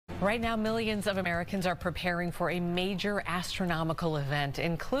Right now, millions of Americans are preparing for a major astronomical event,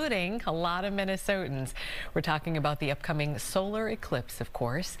 including a lot of Minnesotans. We're talking about the upcoming solar eclipse, of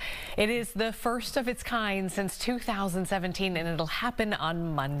course. It is the first of its kind since 2017, and it'll happen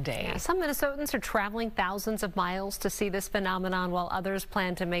on Monday. Yeah, some Minnesotans are traveling thousands of miles to see this phenomenon, while others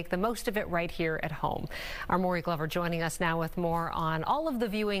plan to make the most of it right here at home. Our Maury Glover joining us now with more on all of the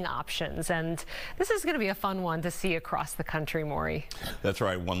viewing options, and this is going to be a fun one to see across the country, Maury. That's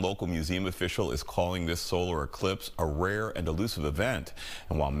right. One local museum official is calling this solar eclipse a rare and elusive event.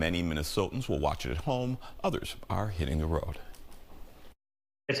 And while many Minnesotans will watch it at home, others are hitting the road.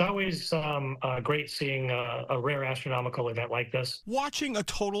 It's always great seeing a rare astronomical event like this. Watching a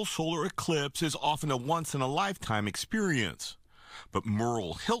total solar eclipse is often a once-in-a-lifetime experience. But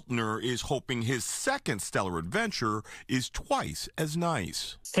Merle Hiltner is hoping his second stellar adventure is twice as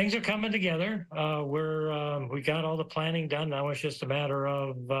nice. Things are coming together. We got all the planning done. Now it's just a matter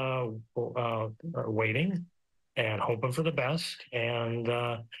of waiting and hoping for the best and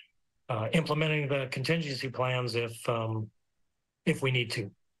implementing the contingency plans if we need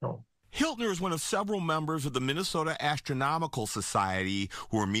to. Hiltner is one of several members of the Minnesota Astronomical Society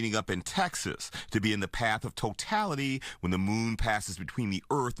who are meeting up in Texas to be in the path of totality when the moon passes between the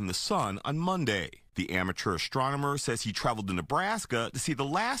Earth and the sun on Monday. The amateur astronomer says he traveled to Nebraska to see the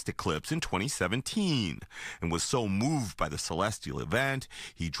last eclipse in 2017 and was so moved by the celestial event,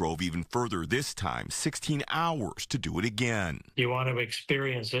 he drove even further this time, 16 hours, to do it again. You want to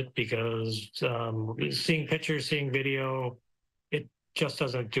experience it because seeing pictures, seeing video, just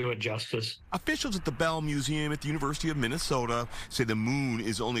doesn't do it justice. Officials at the Bell Museum at the University of Minnesota say the moon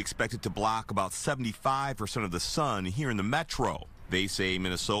is only expected to block about 75% of the sun here in the metro. They say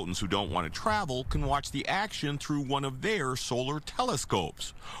Minnesotans who don't want to travel can watch the action through one of their solar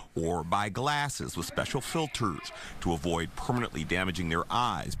telescopes or buy glasses with special filters to avoid permanently damaging their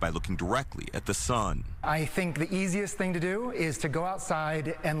eyes by looking directly at the sun. I think the easiest thing to do is to go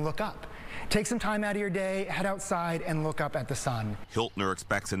outside and look up. Take some time out of your day, head outside and look up at the sun. Hiltner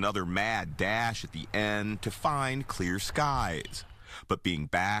expects another mad dash at the end to find clear skies. But being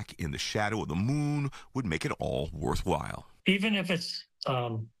back in the shadow of the moon would make it all worthwhile. Even if it's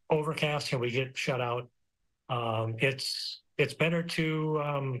overcast and we get shut out, it's better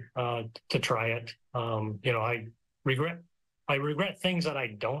to try it. I regret things that I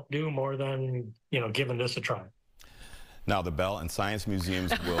don't do more than giving this a try. Now, the Bell and Science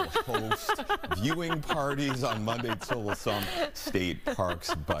Museums will host viewing parties on Monday till some state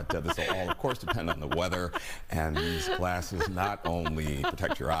parks, but this will all, of course, depend on the weather. And these glasses not only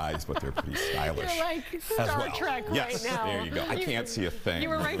protect your eyes, but they're pretty stylish. You're like Star Trek yes, right now. There you go. I can't see a thing. You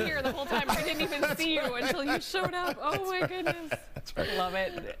were right here the whole time. I didn't even see you until you showed up. Oh, my goodness. That's right. Love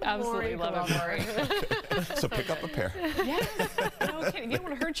it. Absolutely love it, Maury. So pick up a pair. Yes. No kidding. You don't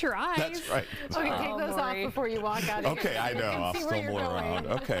want to hurt your eyes. That's right. Okay, take those off before you walk out of here. Okay, I know. I'll stumble around.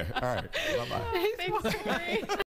 Okay, all right. Bye-bye. Thanks, Maury.